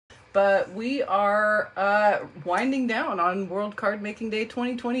but we are winding down on World Card Making Day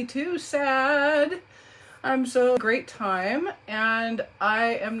 2022. Sad. I'm so great time, and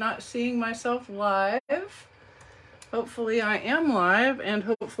I am not seeing myself live. Hopefully I am live, and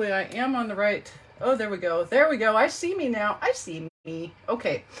hopefully I am on the right. Oh, there we go. There we go. I see me now. I see me.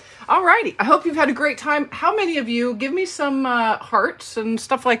 Okay. Alrighty. I hope you've had a great time. How many of you, give me some hearts and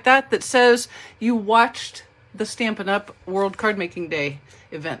stuff like that that says you watched the Stampin' Up! World Card Making Day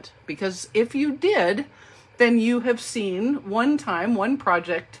event? Because if you did, then you have seen one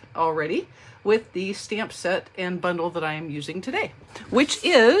project already with the stamp set and bundle that I am using today, which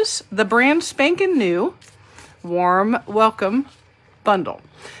is the brand spanking new Warm Welcome bundle.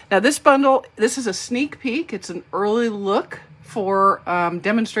 Now this bundle, this is a sneak peek. It's an early look for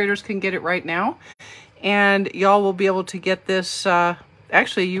demonstrators can get it right now. And y'all will be able to get this.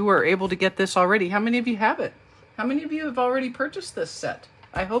 Actually, you were able to get this already. How many of you have it? How many of you have already purchased this set?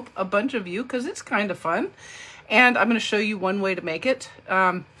 I hope a bunch of you, because it's kind of fun. And I'm going to show you one way to make it.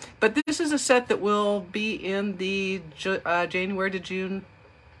 But this is a set that will be in the January to June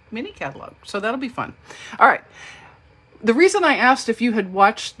mini catalog. So that'll be fun. All right. The reason I asked if you had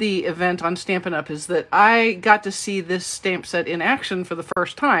watched the event on Stampin' Up! Is that I got to see this stamp set in action for the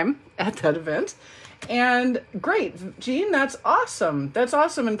first time at that event. And great, Jean, that's awesome. That's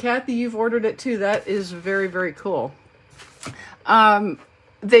awesome. And Kathy, you've ordered it too. That is very, very cool.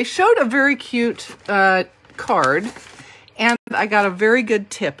 They showed a very cute card, and I got a very good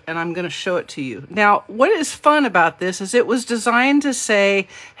tip, and I'm going to show it to you. Now, what is fun about this is it was designed to say,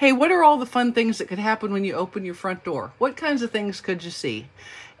 hey, what are all the fun things that could happen when you open your front door? What kinds of things could you see?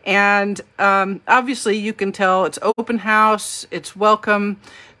 And obviously you can tell it's open house, it's welcome,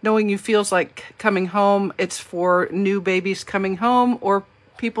 knowing you feels like coming home. It's for new babies coming home or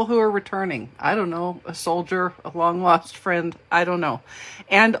people who are returning. I don't know, a soldier, a long lost friend, I don't know.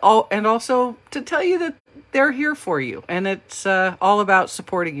 And also to tell you that they're here for you, and it's all about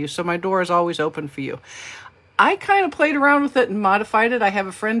supporting you. So my door is always open for you. I kind of played around with it and modified it. I have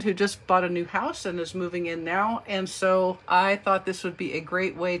a friend who just bought a new house and is moving in now. And so I thought this would be a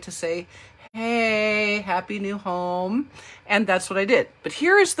great way to say, hey, happy new home. And that's what I did. But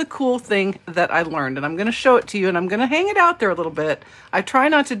here is the cool thing that I learned, and I'm going to show it to you, and I'm going to hang it out there a little bit. I try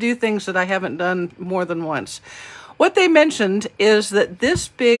not to do things that I haven't done more than once. What they mentioned is that this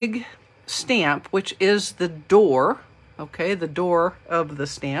big stamp, which is the door, okay, the door of the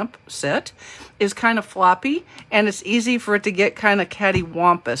stamp set, is kind of floppy, and it's easy for it to get kind of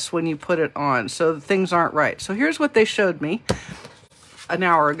cattywampus when you put it on, so things aren't right. So here's what they showed me an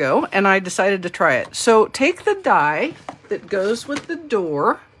hour ago, and I decided to try it. So take the die that goes with the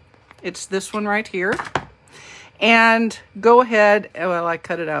door, it's this one right here, and go ahead, well, I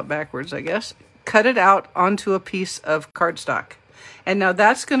cut it out backwards, I guess, cut it out onto a piece of cardstock. And now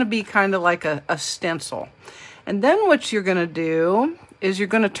that's going to be kind of like a stencil. And then what you're going to do is you're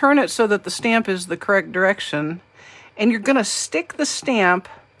going to turn it so that the stamp is the correct direction. And you're going to stick the stamp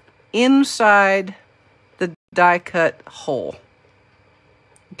inside the die cut hole.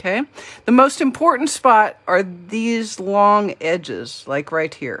 Okay? The most important spot are these long edges, like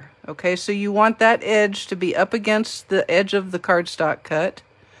right here. Okay? So you want that edge to be up against the edge of the cardstock cut.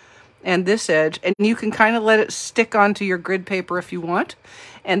 And this edge, and you can kind of let it stick onto your grid paper if you want.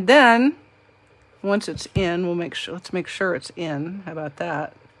 And then once it's in, let's make sure it's in. How about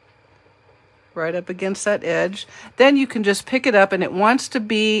that? Right up against that edge. Then you can just pick it up, and it wants to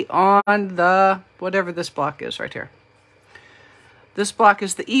be on the, whatever this block is right here. This block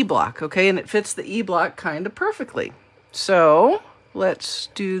is the E block, okay? And it fits the E block kind of perfectly. So let's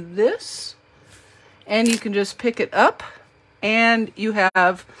do this. And you can just pick it up, and you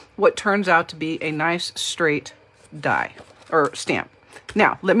have what turns out to be a nice straight die or stamp.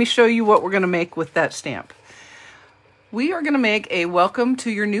 Now, let me show you what we're going to make with that stamp. We are going to make a welcome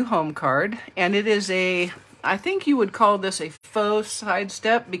to your new home card, and it is a, I think you would call this a faux side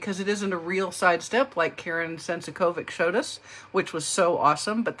step because it isn't a real side step like Karen Sensikovic showed us, which was so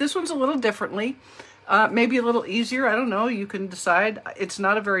awesome. But this one's a little differently, maybe a little easier. I don't know. You can decide. It's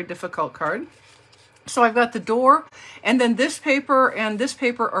not a very difficult card. So I've got the door, and then this paper and this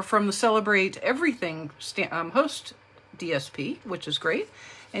paper are from the Celebrate Everything host DSP, which is great.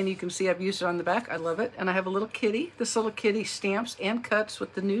 And you can see I've used it on the back. I love it. And I have a little kitty. This little kitty stamps and cuts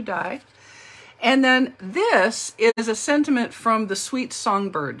with the new die. And then this is a sentiment from the Sweet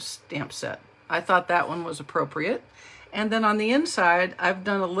Songbirds stamp set. I thought that one was appropriate. And then on the inside, I've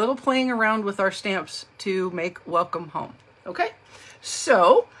done a little playing around with our stamps to make welcome home. Okay?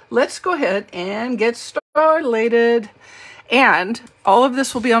 So let's go ahead and get started. And all of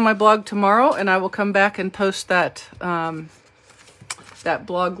this will be on my blog tomorrow, and I will come back and post that that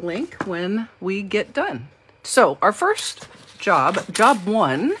blog link when we get done. So our first job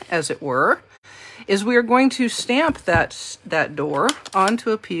one, as it were, is we are going to stamp that door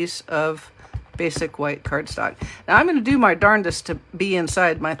onto a piece of basic white cardstock. Now I'm going to do my darndest to be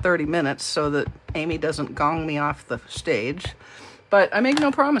inside my 30 minutes so that Amy doesn't gong me off the stage, but I make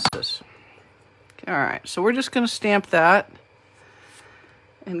no promises. All right, so we're just going to stamp that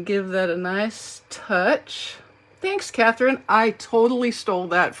and give that a nice touch. Thanks, Catherine. I totally stole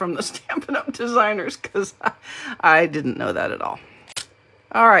that from the Stampin' Up! Designers because I didn't know that at all.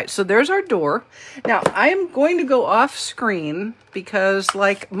 All right, so there's our door. Now, I am going to go off screen because,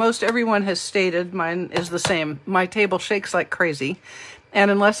 like most everyone has stated, mine is the same. My table shakes like crazy.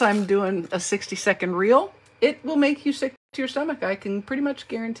 And unless I'm doing a 60-second reel, it will make you sick to your stomach. I can pretty much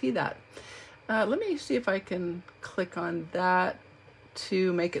guarantee that. Let me see if I can click on that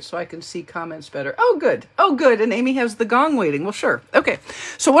to make it so I can see comments better. Oh, good. Oh, good. And Amy has the gong waiting. Well, sure. Okay.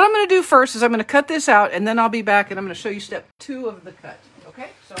 So what I'm going to do first is I'm going to cut this out, and then I'll be back, and I'm going to show you step 2 of the cut. Okay?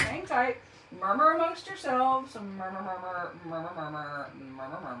 So hang tight. Murmur amongst yourselves. Murmur, murmur, murmur, murmur,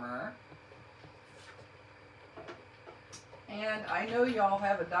 murmur, murmur. And I know y'all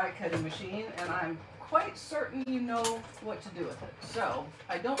have a die cutting machine, and I'm quite certain you know what to do with it. So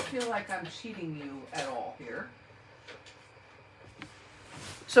I don't feel like I'm cheating you at all here.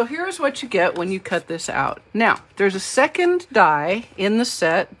 So here's what you get when you cut this out. Now, there's a second die in the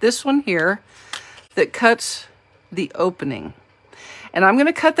set, this one here, that cuts the opening. And I'm going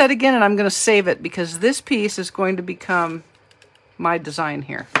to cut that again, and I'm going to save it because this piece is going to become my design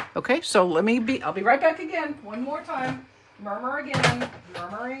here. Okay, so I'll be right back again, one more time. Murmur again,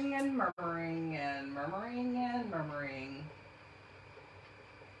 murmuring and murmuring and murmuring and murmuring.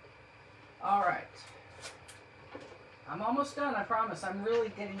 All right. I'm almost done, I promise. I'm really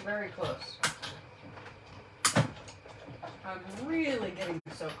getting very close. I'm really getting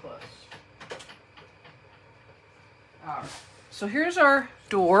so close. All right. So here's our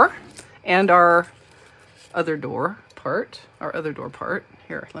door and our other door part.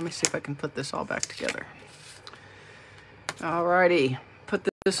 Here, let me see if I can put this all back together. All righty. Put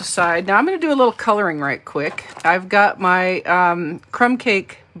this aside. Now I'm going to do a little coloring right quick. I've got my crumb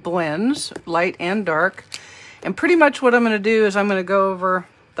cake blends, light and dark. And pretty much what I'm going to do is I'm going to go over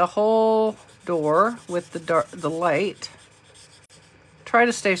the whole door with the light. Try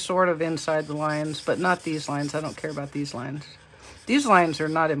to stay sort of inside the lines, but not these lines. I don't care about these lines. These lines are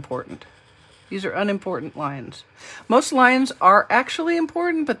not important. These are unimportant lines. Most lines are actually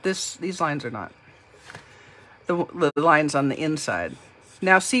important, but these lines are not. The lines on the inside.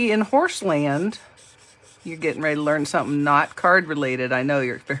 Now see, in Horseland, you're getting ready to learn something not card related. I know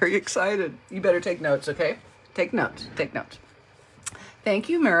you're very excited. You better take notes, okay? Take notes. Take notes. Thank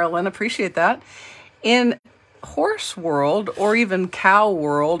you, Marilyn. Appreciate that. In horse world, or even cow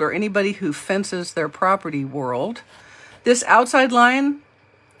world, or anybody who fences their property world, this outside line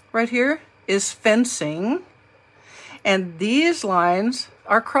right here is fencing, and these lines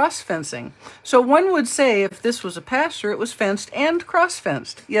are cross-fencing. So one would say if this was a pasture, it was fenced and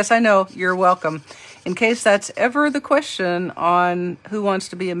cross-fenced. Yes, I know. You're welcome. In case that's ever the question on Who Wants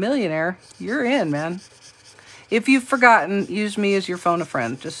to Be a Millionaire, you're in, man. If you've forgotten, use me as your phone a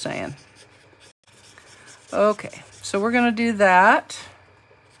friend, just saying. Okay, so we're going to do that.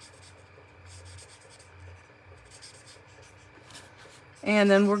 And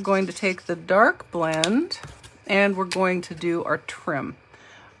then we're going to take the dark blend and we're going to do our trim,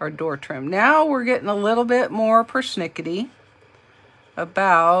 our door trim. Now we're getting a little bit more persnickety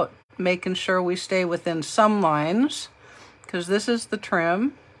about making sure we stay within some lines, because this is the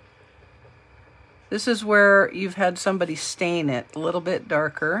trim. This is where you've had somebody stain it a little bit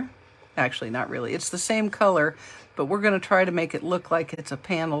darker. Actually, not really. It's the same color, but we're going to try to make it look like it's a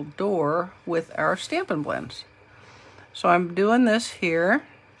paneled door with our Stampin' blends. So I'm doing this here.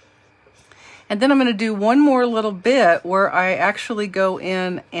 And then I'm going to do one more little bit where I actually go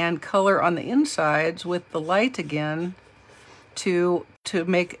in and color on the insides with the light again to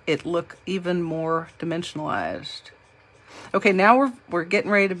make it look even more dimensionalized. Okay, now we're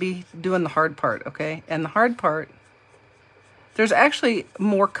getting ready to be doing the hard part, okay? And the hard part, there's actually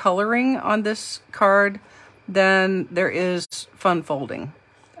more coloring on this card than there is fun folding.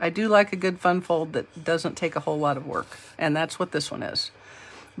 I do like a good fun fold that doesn't take a whole lot of work, and that's what this one is.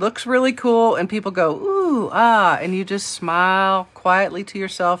 Looks really cool, and people go, ooh, ah, and you just smile quietly to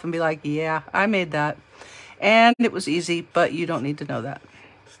yourself and be like, yeah, I made that. And it was easy, but you don't need to know that.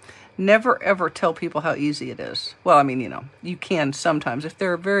 Never, ever tell people how easy it is. Well, I mean, you know, you can sometimes if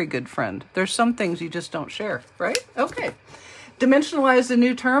they're a very good friend. There's some things you just don't share, right? Okay. Dimensionalize the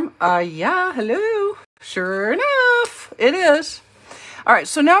new term? Yeah, hello. Sure enough, it is. All right,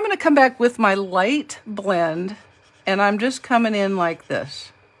 so now I'm going to come back with my light blend, and I'm just coming in like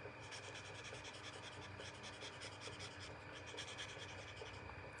this.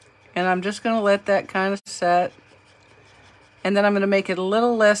 And I'm just going to let that kind of set. And then I'm going to make it a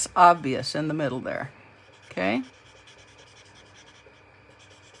little less obvious in the middle there. Okay?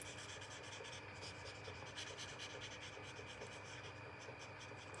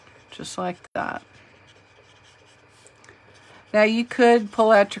 Just like that. Now you could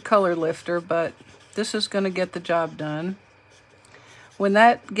pull out your color lifter, but this is going to get the job done. When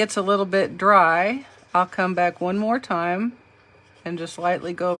that gets a little bit dry, I'll come back one more time and just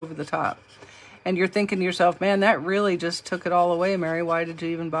lightly go over the top. And you're thinking to yourself, man, that really just took it all away, Mary. Why did you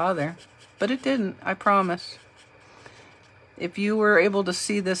even bother? But it didn't, I promise. If you were able to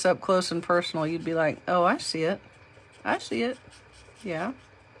see this up close and personal, you'd be like, oh, I see it. I see it. Yeah.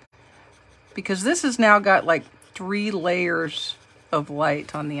 Because this has now got like 3 layers of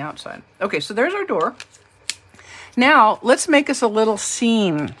light on the outside. Okay, so there's our door. Now, let's make us a little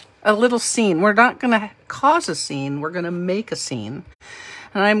scene. A little scene. We're not going to cause a scene. We're going to make a scene.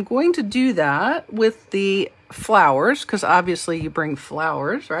 And I'm going to do that with the flowers, because obviously you bring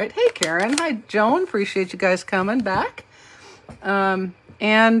flowers, right? Hey, Karen. Hi, Joan. Appreciate you guys coming back.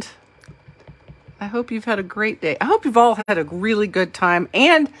 And I hope you've had a great day. I hope you've all had a really good time.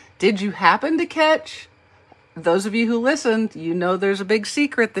 And did you happen to catch, those of you who listened, you know there's a big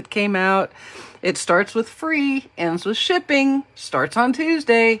secret that came out. It starts with free, ends with shipping, starts on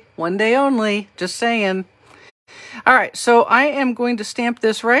Tuesday, 1 day only, just saying. All right, so I am going to stamp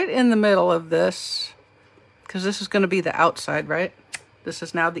this right in the middle of this, because this is going to be the outside, right? This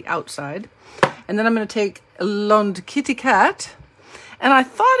is now the outside. And then I'm going to take L'Onde Kitty Cat. And I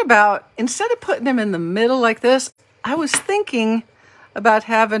thought about, instead of putting him in the middle like this, I was thinking about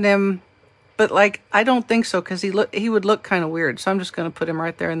having him, but like, I don't think so, because he would look kind of weird. So I'm just going to put him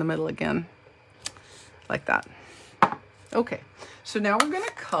right there in the middle again. Like that. Okay, so now we're going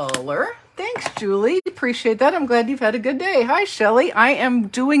to color. Thanks, Julie. Appreciate that. I'm glad you've had a good day. Hi, Shelly. I am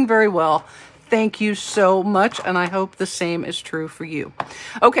doing very well. Thank you so much, and I hope the same is true for you.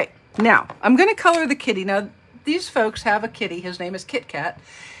 Okay, now I'm going to color the kitty. Now, these folks have a kitty. His name is Kit Kat.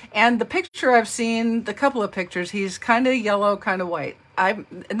 And the picture I've seen, the couple of pictures, he's kind of yellow, kind of white.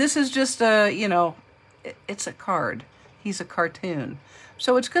 This is just a, you know, it's a card. He's a cartoon.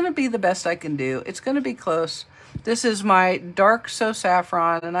 So it's going to be the best I can do. It's going to be close. This is my dark So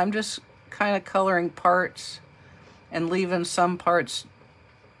Saffron, and I'm just kind of coloring parts and leaving some parts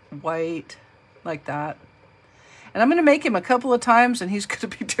white, like that. And I'm going to make him a couple of times, and he's going to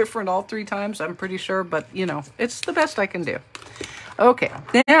be different all 3 times, I'm pretty sure. But, you know, it's the best I can do. Okay,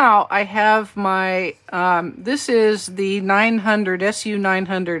 now I have my, this is the 900, SU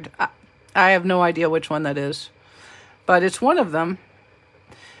 900. I have no idea which one that is, but it's one of them.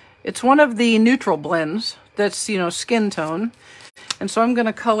 It's one of the neutral blends that's, you know, skin tone. And so I'm going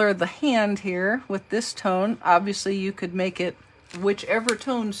to color the hand here with this tone. Obviously, you could make it whichever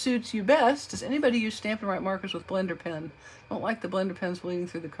tone suits you best. Does anybody use Stampin' Write markers with blender pen? Don't like the blender pens bleeding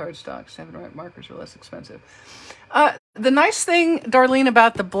through the cardstock. Stampin' Write markers are less expensive. The nice thing, Darlene,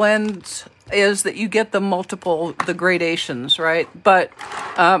 about the blends is that you get the gradations, right? But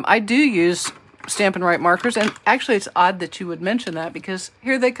I do use Stampin' Write markers, and actually it's odd that you would mention that, because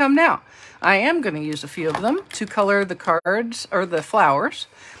here they come now. I am going to use a few of them to color the cards, or the flowers,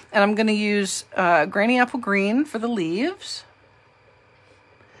 and I'm going to use Granny Apple Green for the leaves.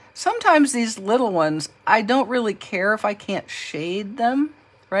 Sometimes these little ones, I don't really care if I can't shade them,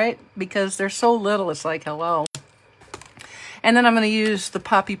 right? Because they're so little, it's like, hello. And then I'm going to use the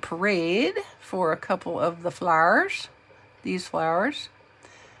Poppy Parade for a couple of the flowers, these flowers.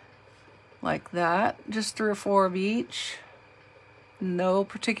 Like that, just 3 or 4 of each. No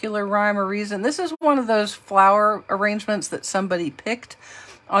particular rhyme or reason. This is one of those flower arrangements that somebody picked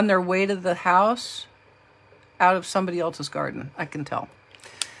on their way to the house out of somebody else's garden, I can tell.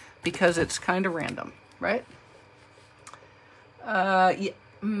 Because it's kind of random, right?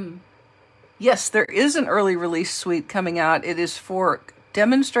 Yes, there is an early release suite coming out. It is for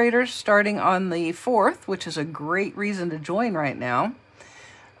demonstrators starting on the 4th, which is a great reason to join right now.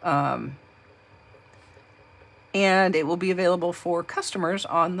 And it will be available for customers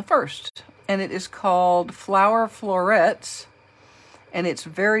on the 1st. And it is called Flower Florets, and it's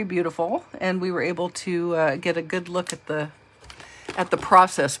very beautiful. And we were able to get a good look at the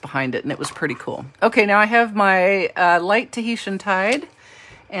process behind it, and it was pretty cool. Okay, now I have my light Tahitian Tide,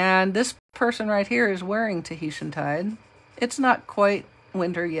 and this person right here is wearing Tahitian Tide. It's not quite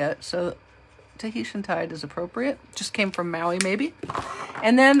winter yet, so Tahitian Tide is appropriate. Just came from Maui, maybe.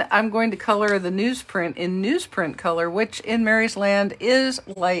 And then I'm going to color the newsprint in newsprint color, which in Mary's Land is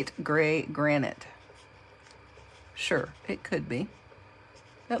light gray granite. Sure, it could be.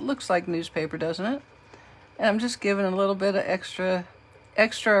 That looks like newspaper, doesn't it? And I'm just giving a little bit of extra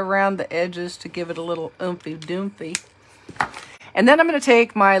around the edges to give it a little oomphy doomphy. And then I'm going to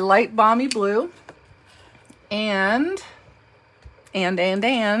take my light balmy blue and I'm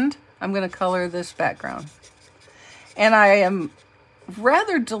going to color this background. And I am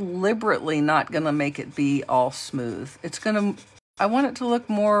rather deliberately not going to make it be all smooth. I want it to look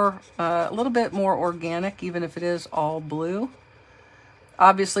more, a little bit more organic, even if it is all blue.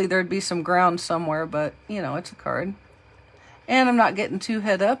 Obviously, there'd be some ground somewhere, but, you know, it's a card. And I'm not getting too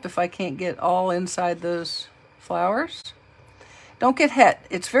head up if I can't get all inside those flowers. Don't get het.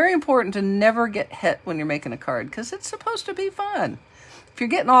 It's very important to never get het when you're making a card, because it's supposed to be fun. If you're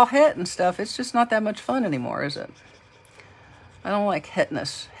getting all het and stuff, it's just not that much fun anymore, is it? I don't like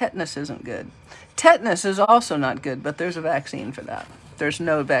hetness. Hetness isn't good. Tetanus is also not good, but there's a vaccine for that. There's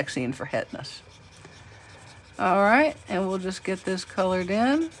no vaccine for hetness. All right, and we'll just get this colored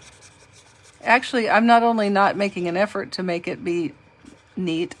in. Actually, I'm not only not making an effort to make it be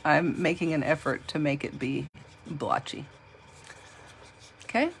neat, I'm making an effort to make it be blotchy.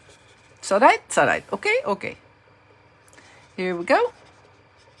 Okay, sarai. Okay. Here we go.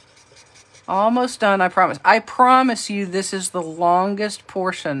 Almost done, I promise. I promise you this is the longest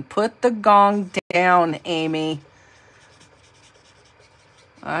portion. Put the gong down, Amy.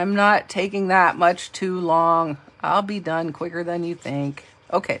 I'm not taking that much too long. I'll be done quicker than you think.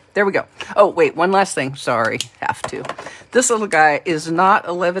 Okay, there we go. Oh, wait, one last thing. Sorry, have to. This little guy is not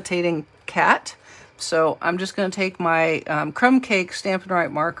a levitating cat. So I'm just going to take my crumb cake Stampin'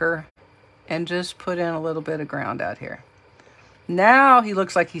 Right marker and just put in a little bit of ground out here. Now he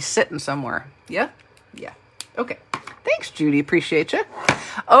looks like he's sitting somewhere. Yeah? Yeah. Okay. Thanks, Judy. Appreciate you.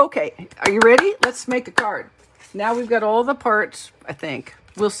 Okay. Are you ready? Let's make a card. Now we've got all the parts, I think.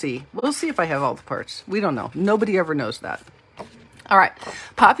 We'll see. We'll see if I have all the parts. We don't know. Nobody ever knows that. All right.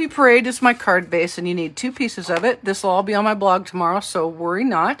 Poppy Parade is my card base, and you need 2 pieces of it. This will all be on my blog tomorrow, so worry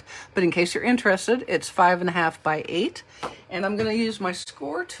not. But in case you're interested, it's 5.5 by 8. And I'm going to use my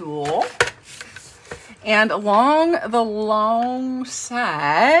score tool. And along the long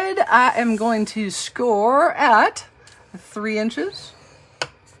side, I am going to score at 3 inches,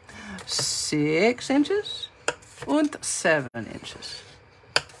 6 inches, and 7 inches.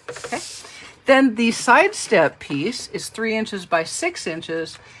 Okay. Then the side step piece is 3 inches by 6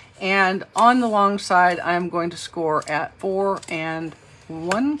 inches. And on the long side, I'm going to score at 4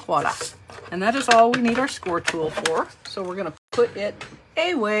 1/4. And that is all we need our score tool for. So we're going to put it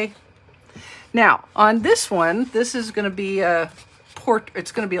away. Now, on this one, this is going to be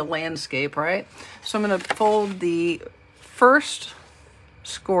it's going to be a landscape, right? So I'm going to fold the first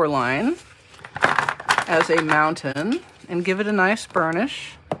score line as a mountain and give it a nice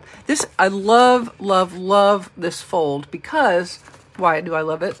burnish. I love this fold because, why do I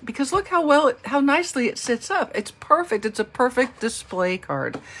love it? Because look how nicely it sits up. It's perfect. It's a perfect display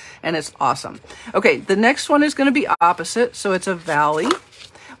card and it's awesome. Okay, the next one is going to be opposite. So it's a valley.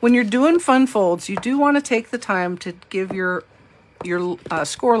 When you're doing fun folds, you do want to take the time to give your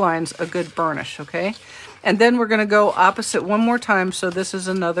score lines a good burnish, okay? And then we're going to go opposite one more time, so this is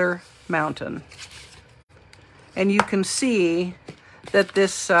another mountain. And you can see that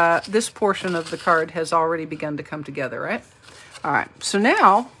this portion of the card has already begun to come together, right? All right, so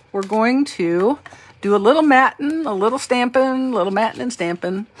now we're going to do a little matting, a little stamping, a little matting and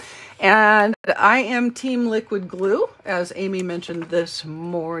stamping. And I am Team Liquid Glue, as Amy mentioned this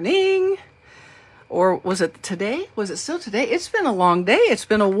morning. Or was it today? Was it still today? It's been a long day. It's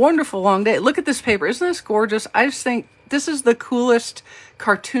been a wonderful long day. Look at this paper. Isn't this gorgeous? I just think this is the coolest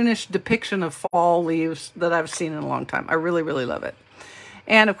cartoonish depiction of fall leaves that I've seen in a long time. I really, really love it.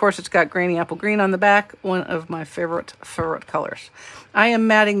 And of course, it's got Granny Apple Green on the back, one of my favorite colors. I am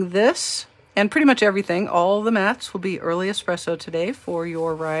matting this. And pretty much everything, all the mats will be early espresso today for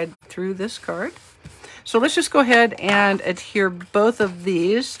your ride through this card. So let's just go ahead and adhere both of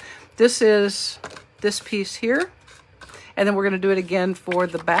these. This is this piece here. And then we're going to do it again for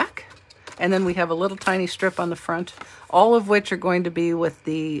the back. And then we have a little tiny strip on the front, all of which are going to be with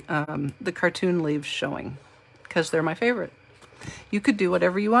the cartoon leaves showing because they're my favorite. You could do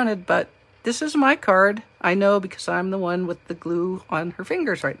whatever you wanted, but this is my card. I know because I'm the one with the glue on her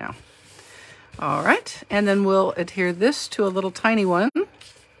fingers right now. All right, and then we'll adhere this to a little tiny one.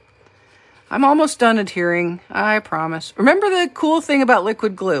 I'm almost done adhering, I promise. Remember the cool thing about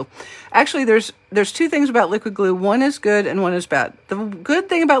liquid glue. Actually, there's two things about liquid glue. One is good and one is bad. The good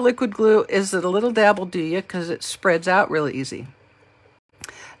thing about liquid glue is that a little dab will do you because it spreads out really easy.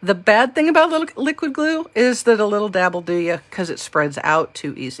 The bad thing about liquid glue is that a little dab will do you because it spreads out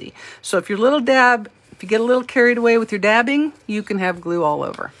too easy. So if you get a little carried away with your dabbing, you can have glue all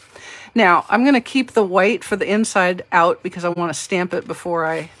over. Now, I'm going to keep the white for the inside out because I want to stamp it before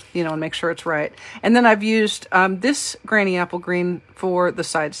I, and make sure it's right. And then I've used this Granny Apple Green for the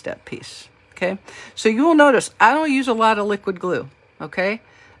side step piece, okay? So you will notice I don't use a lot of liquid glue, okay?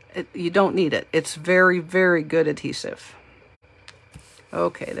 You don't need it. It's very, very good adhesive.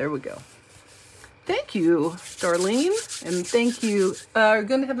 Okay, there we go. Thank you, Darlene, and thank you. Are you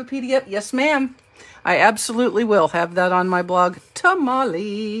going to have a PDF? Yes, ma'am. I absolutely will have that on my blog,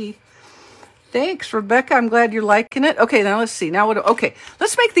 Tamale. Thanks, Rebecca. I'm glad you're liking it. Okay, now let's see. Okay,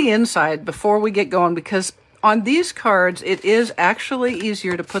 let's make the inside before we get going, because on these cards, it is actually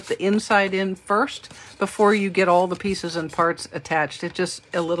easier to put the inside in first before you get all the pieces and parts attached. It's just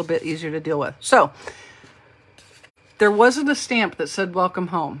a little bit easier to deal with. So, there wasn't a stamp that said welcome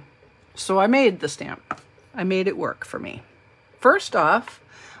home. So I made the stamp. I made it work for me. First off,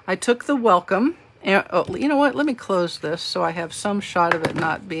 I took the welcome. And, oh, you know what? Let me close this so I have some shot of it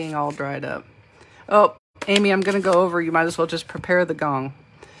not being all dried up. Oh, Amy, I'm going to go over. You might as well just prepare the gong.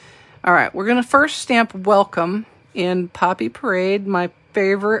 All right, we're going to first stamp welcome in Poppy Parade, my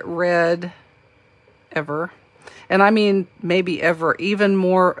favorite red ever. And I mean maybe ever, even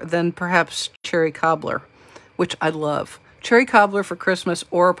more than perhaps Cherry Cobbler, which I love. Cherry Cobbler for Christmas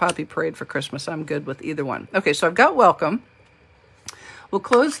or Poppy Parade for Christmas. I'm good with either one. Okay, so I've got welcome. We'll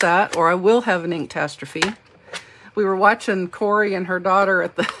close that, or I will have an inktastrophie. We were watching Corey and her daughter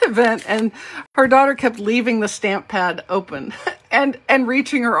at the event, and her daughter kept leaving the stamp pad open and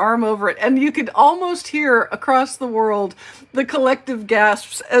reaching her arm over it. And you could almost hear across the world the collective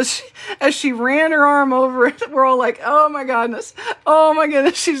gasps as she ran her arm over it. We're all like, oh my goodness,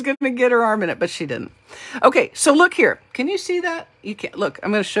 she's going to get her arm in it, but she didn't. Okay, so look here. Can you see that? You can't. Look,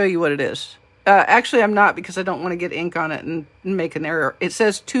 I'm going to show you what it is. Actually, I'm not, because I don't want to get ink on it and make an error. It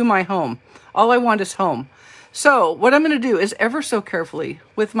says to my home. All I want is home. So what I'm going to do is ever so carefully,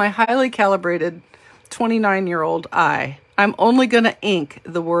 with my highly calibrated 29-year-old eye, I'm only going to ink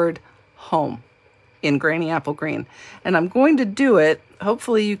the word home in Granny Apple Green. And I'm going to do it,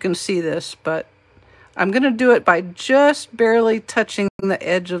 hopefully you can see this, but I'm going to do it by just barely touching the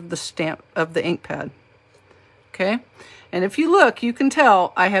edge of the stamp, of the ink pad. Okay? And if you look, you can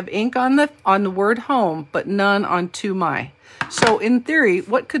tell I have ink on the word home, but none on to my. So in theory,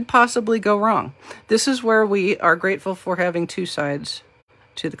 what could possibly go wrong? This is where we are grateful for having two sides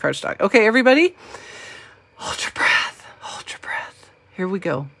to the cardstock. Okay, everybody, hold your breath, hold your breath. Here we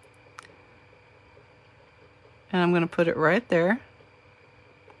go. And I'm going to put it right there.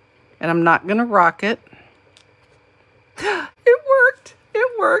 And I'm not going to rock it. It worked.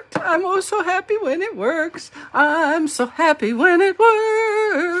 It worked. I'm oh so happy when it works. I'm so happy when it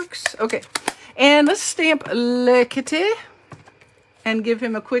works. Okay, and let's stamp Le Kitty and give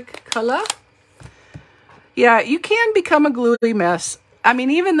him a quick color. Yeah, you can become a gluey mess. I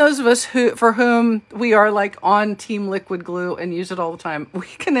mean, even those of us for whom we are like on Team Liquid Glue and use it all the time, we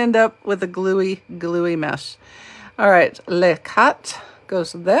can end up with a gluey our All right, Le Cat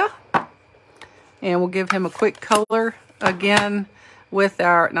goes there. And we'll give him a quick color again with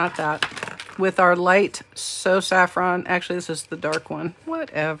our, with our light So Saffron. Actually, this is the dark one.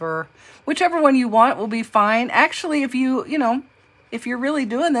 Whatever. Whichever one you want will be fine. Actually, if if you're really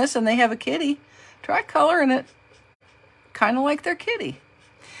doing this and they have a kitty, try coloring it kind of like their kitty.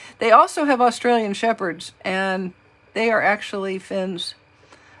 They also have Australian Shepherds, and they are actually Finn's,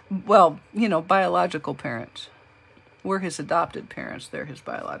 well, biological parents. We're his adopted parents. They're his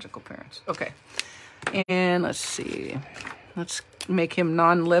biological parents. Okay. And let's see. Let's make him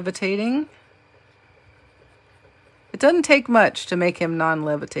non-levitating. It doesn't take much to make him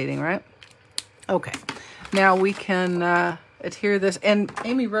non-levitating, right? Okay. Now we can adhere this. And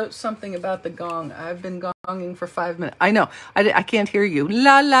Amy wrote something about the gong. I've been gonging for 5 minutes. I know. I can't hear you.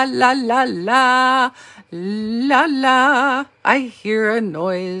 La, la, la, la, la. La, la. I hear a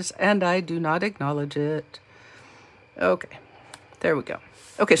noise and I do not acknowledge it. Okay. There we go.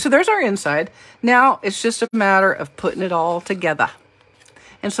 Okay, so there's our inside. Now it's just a matter of putting it all together.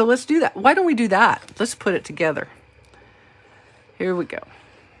 And so let's do that. Why don't we do that? Let's put it together. Here we go.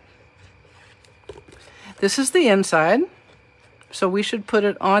 This is the inside. So we should put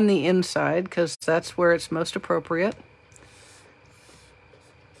it on the inside because that's where it's most appropriate.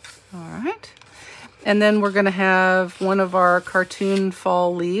 All right. And then we're going to have one of our cartoon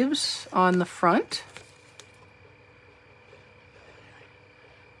fall leaves on the front.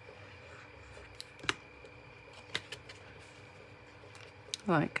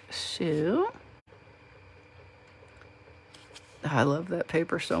 Like so. I love that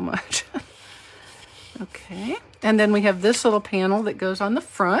paper so much. Okay. And then we have this little panel that goes on the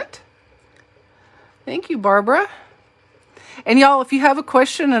front. Thank you, Barbara. And y'all, if you have a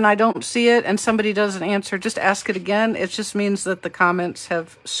question and I don't see it and somebody doesn't answer, just ask it again. It just means that the comments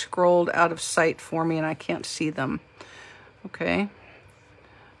have scrolled out of sight for me and I can't see them. Okay.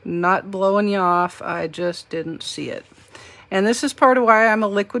 Not blowing you off. I just didn't see it. And this is part of why I'm a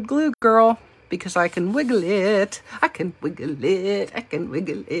liquid glue girl, because I can wiggle it. I can wiggle it. I can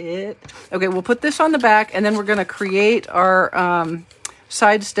wiggle it. Okay, we'll put this on the back and then we're going to create our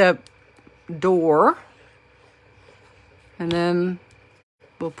side step door. And then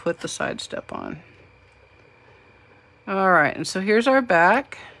we'll put the side step on. All right, and so here's our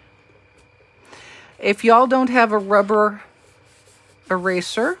back. If y'all don't have a rubber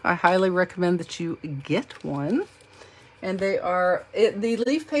eraser, I highly recommend that you get one. And they are, the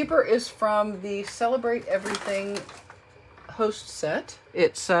leaf paper is from the Celebrate Everything host set.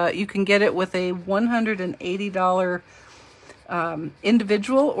 It's you can get it with a $180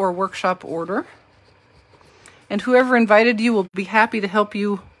 individual or workshop order. And whoever invited you will be happy to help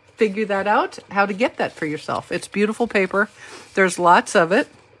you figure that out, how to get that for yourself. It's beautiful paper. There's lots of it,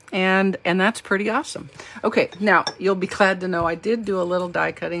 and that's pretty awesome. Okay, now you'll be glad to know I did do a little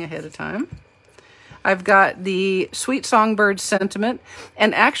die cutting ahead of time. I've got the Sweet Songbirds sentiment,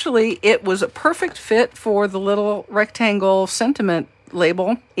 and actually it was a perfect fit for the little rectangle sentiment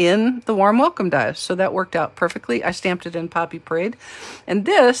label in the warm welcome dies, so that worked out perfectly. I stamped it in Poppy Parade. And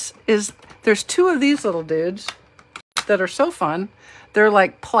this is, there's two of these little dudes that are so fun. They're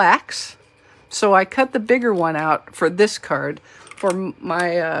like plaques. So I cut the bigger one out for this card. For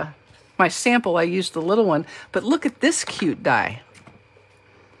my my sample, I used the little one. But look at this cute die.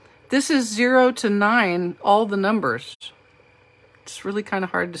 This is 0 to 9, all the numbers. It's really kind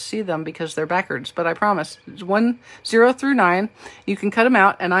of hard to see them because they're backwards, but I promise. It's 0 through 9. You can cut them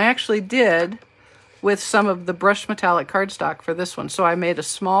out, and I actually did with some of the brushed metallic cardstock for this one. So I made a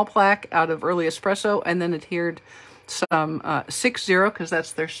small plaque out of Early Espresso and then adhered some 60, because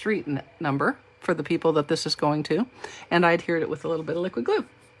that's their street number for the people that this is going to. And I adhered it with a little bit of liquid glue.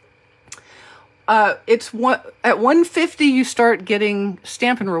 At $150 you start getting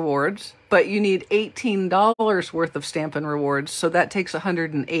Stampin' rewards, but you need $18 worth of Stampin' rewards, so that takes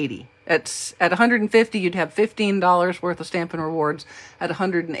 $180. At $150 you'd have $15 worth of Stampin' rewards. At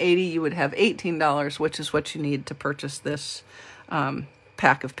 $180 you would have $18, which is what you need to purchase this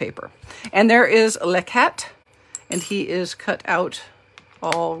pack of paper. And there is Le Cat, and he is cut out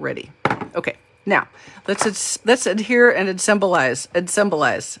already. Okay, now let's adhere and assemblize.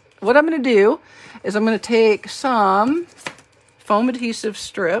 What I'm going to do is I'm going to take some foam adhesive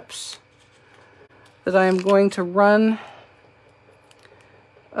strips that I'm going to run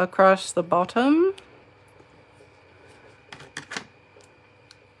across the bottom.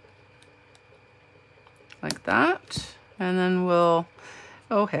 Like that. And then we'll,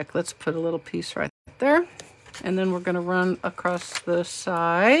 oh heck, let's put a little piece right there. And then we're going to run across the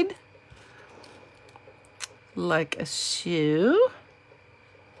side like a shoe.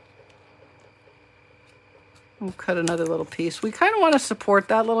 We'll cut another little piece. We kind of want to support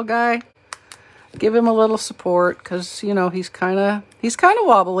that little guy. Give him a little support because, you know, he's kind of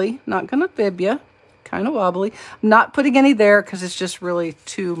wobbly. Not going to fib you. Kind of wobbly. I'm not putting any there because it's just really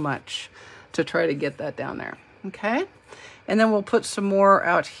too much to try to get that down there. Okay? And then we'll put some more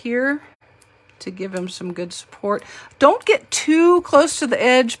out here to give him some good support. Don't get too close to the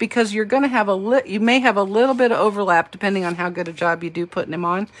edge because you're going to have you may have a little bit of overlap depending on how good a job you do putting him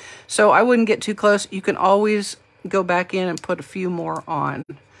on. So I wouldn't get too close. You can always go back in and put a few more on.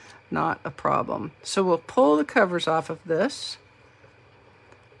 Not a problem. So we'll pull the covers off of this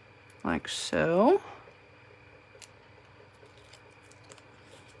like so.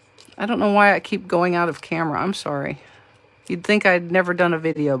 I don't know why I keep going out of camera. I'm sorry. You'd think I'd never done a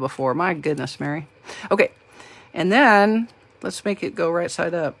video before. My goodness, Mary. Okay, and then let's make it go right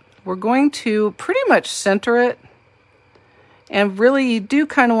side up. We're going to pretty much center it. And really, you do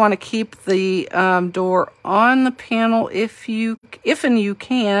kind of want to keep the door on the panel if you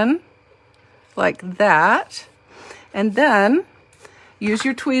can, like that. And then use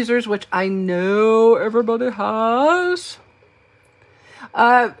your tweezers, which I know everybody has.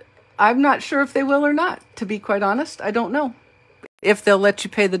 I'm not sure if they will or not, to be quite honest. I don't know if they'll let you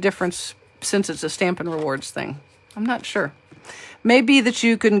pay the difference since it's a Stampin' Rewards thing. I'm not sure. Maybe that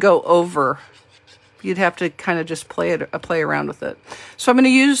you can go over You'd have to kind of just play around with it. So I'm going to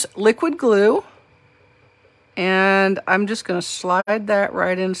use liquid glue, and I'm just going to slide that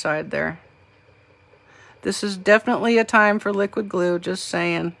right inside there. This is definitely a time for liquid glue, just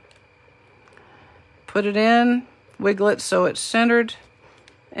saying. Put it in, wiggle it so it's centered,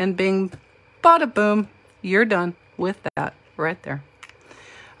 and bing, bada boom, you're done with that right there.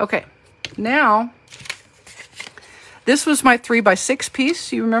 Okay, now, this was my 3x6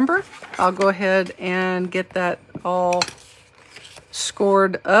 piece, you remember? I'll go ahead and get that all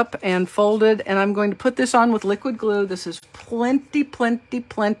scored up and folded, and I'm going to put this on with liquid glue. This is plenty. Good,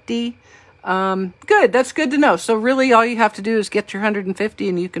 that's good to know. So really all you have to do is get your 150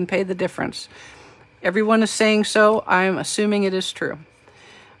 and you can pay the difference. Everyone is saying so. I'm assuming it is true.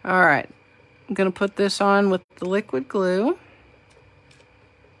 All right, I'm going to put this on with the liquid glue.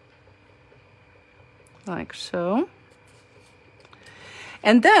 Like so.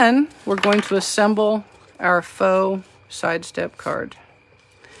 And then we're going to assemble our faux side step card.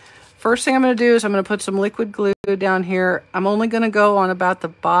 First thing I'm going to do is I'm going to put some liquid glue down here. I'm only going to go on about the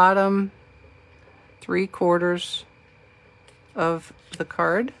bottom 3/4 of the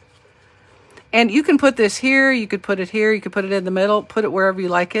card. And you can put this here, you could put it here, you could put it in the middle, put it wherever you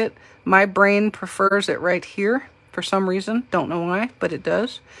like it. My brain prefers it right here for some reason. Don't know why, but it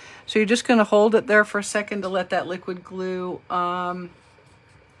does. So you're just going to hold it there for a second to let that liquid glue,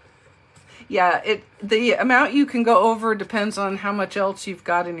 the amount you can go over depends on how much else you've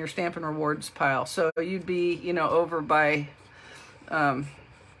got in your Stampin' Rewards pile. So you'd be, you know, over by $3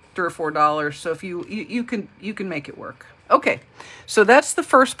 or $4. So if you can make it work. Okay, so that's the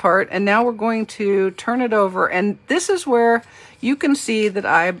first part, and now we're going to turn it over, and this is where you can see that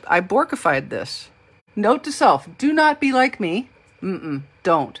I Borkified this. Note to self, do not be like me.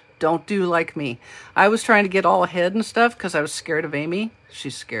 Don't do like me. I was trying to get all ahead and stuff because I was scared of Amy.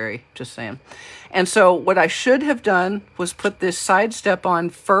 She's scary, just saying. And so what I should have done was put this side step on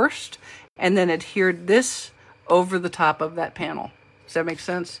first and then adhered this over the top of that panel. Does that make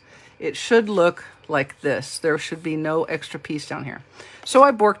sense? It should look like this. There should be no extra piece down here. So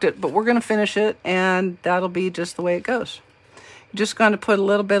I borked it, but we're going to finish it, and that'll be just the way it goes. Just going to put a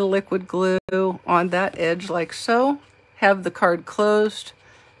little bit of liquid glue on that edge like so. Have the card closed,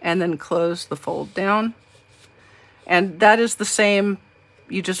 and then close the fold down. And that is the same.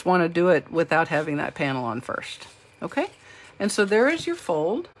 You just want to do it without having that panel on first. Okay? And so there is your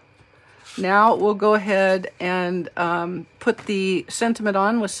fold. Now we'll go ahead and put the sentiment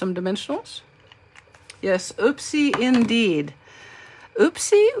on with some dimensionals. Yes, oopsie indeed.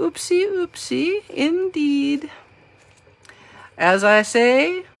 Oopsie, oopsie, oopsie, indeed. As I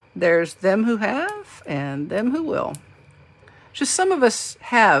say, there's them who have and them who will. Just some of us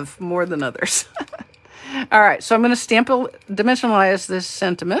have more than others. All right, so I'm going to dimensionalize this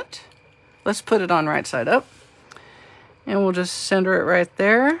sentiment. Let's put it on right side up. And we'll just center it right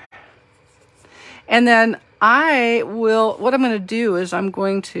there. And then what I'm going to do is I'm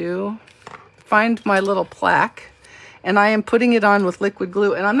going to find my little plaque, and I am putting it on with liquid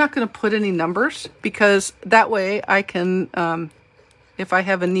glue. And I'm not going to put any numbers because that way I can, if I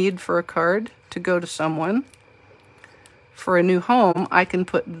have a need for a card to go to someone for a new home, I can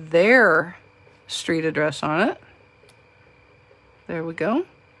put their street address on it. There we go.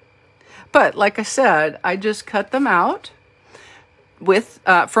 But like I said, I just cut them out with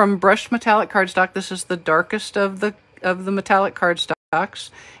from brushed metallic cardstock. This is the darkest of the metallic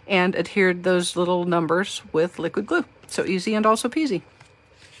cardstocks, and adhered those little numbers with liquid glue. So easy and also peasy.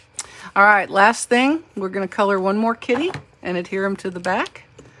 All right, last thing, we're going to color one more kitty and adhere him to the back,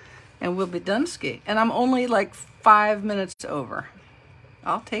 and we'll be done ski. And I'm only like 5 minutes over.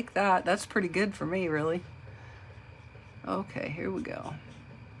 I'll take that. That's pretty good for me, really. Okay, here we go.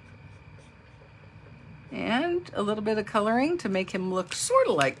 And a little bit of coloring to make him look sort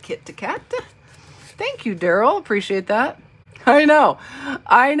of like Kit to Kat. Thank you, Daryl. Appreciate that. I know.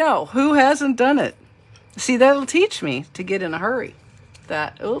 Who hasn't done it? See, that'll teach me to get in a hurry.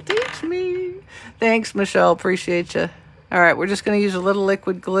 That'll teach me. Thanks, Michelle. Appreciate you. All right, we're just going to use a little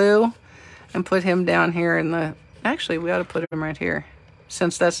liquid glue and put him down here in the... Actually, we ought to put him right here.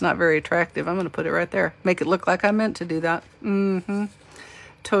 Since that's not very attractive, I'm going to put it right there. Make it look like I meant to do that.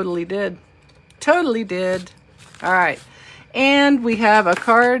 Totally did. Totally did. All right. And we have a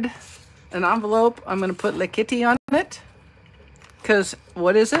card, an envelope. I'm going to put La Kitty on it. Because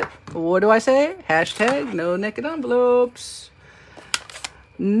what is it? What do I say? Hashtag no naked envelopes.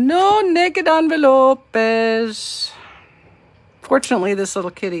 No naked envelopes. Fortunately, this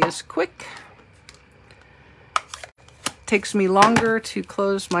little kitty is quick. Takes me longer to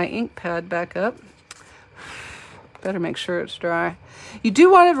close my ink pad back up. Better make sure it's dry. You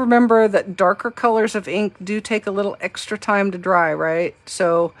do want to remember that darker colors of ink do take a little extra time to dry, right?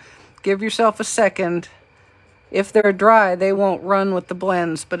 So give yourself a second. If they're dry, they won't run with the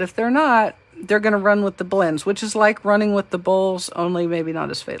blends. But if they're not, they're going to run with the blends, which is like running with the bowls, only maybe not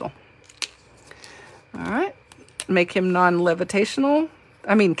as fatal. All right. Make him non-levitational.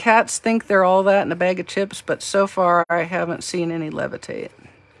 I mean, cats think they're all that in a bag of chips, but so far I haven't seen any levitate.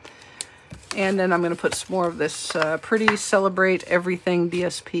 And then I'm going to put some more of this pretty Celebrate Everything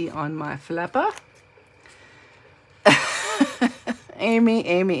DSP on my flapper. Amy.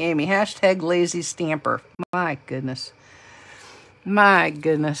 Hashtag lazy stamper. My goodness. My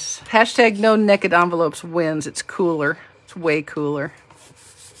goodness. Hashtag no naked envelopes wins. It's cooler. It's way cooler.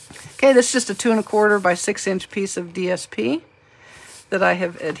 Okay, this is just a 2 1/4 by 6 inch piece of DSP that I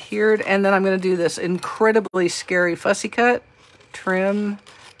have adhered. And then I'm going to do this incredibly scary fussy cut. Trim,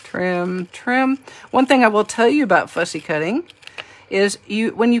 trim, trim. One thing I will tell you about fussy cutting is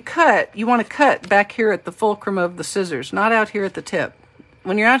when you cut, you want to cut back here at the fulcrum of the scissors, not out here at the tip.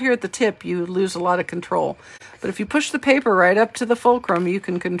 When you're out here at the tip, you lose a lot of control. But if you push the paper right up to the fulcrum, you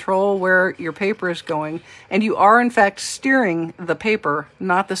can control where your paper is going. And you are, in fact, steering the paper,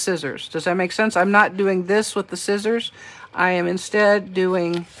 not the scissors. Does that make sense? I'm not doing this with the scissors. I am instead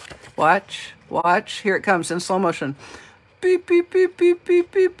doing, watch, here it comes in slow motion. Beep, beep, beep, beep,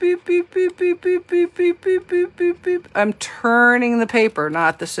 beep, beep, beep, beep, beep, beep, beep, beep, beep, beep, beep, beep, beep. I'm turning the paper,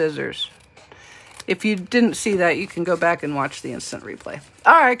 not the scissors. If you didn't see that, you can go back and watch the instant replay.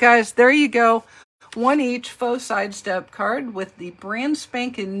 All right, guys, there you go. 1 each faux sidestep card with the brand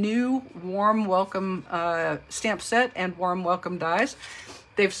spanking new warm welcome stamp set and warm welcome dies.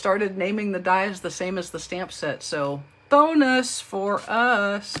 They've started naming the dies the same as the stamp set, so bonus for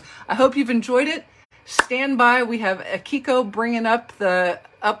us. I hope you've enjoyed it. Stand by. We have Akiko bringing up the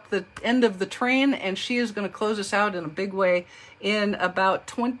end of the train, and she is going to close us out in a big way in about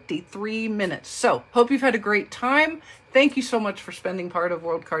 23 minutes. So, hope you've had a great time. Thank you so much for spending part of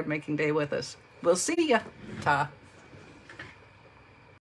World Card Making Day with us. We'll see ya. Ta.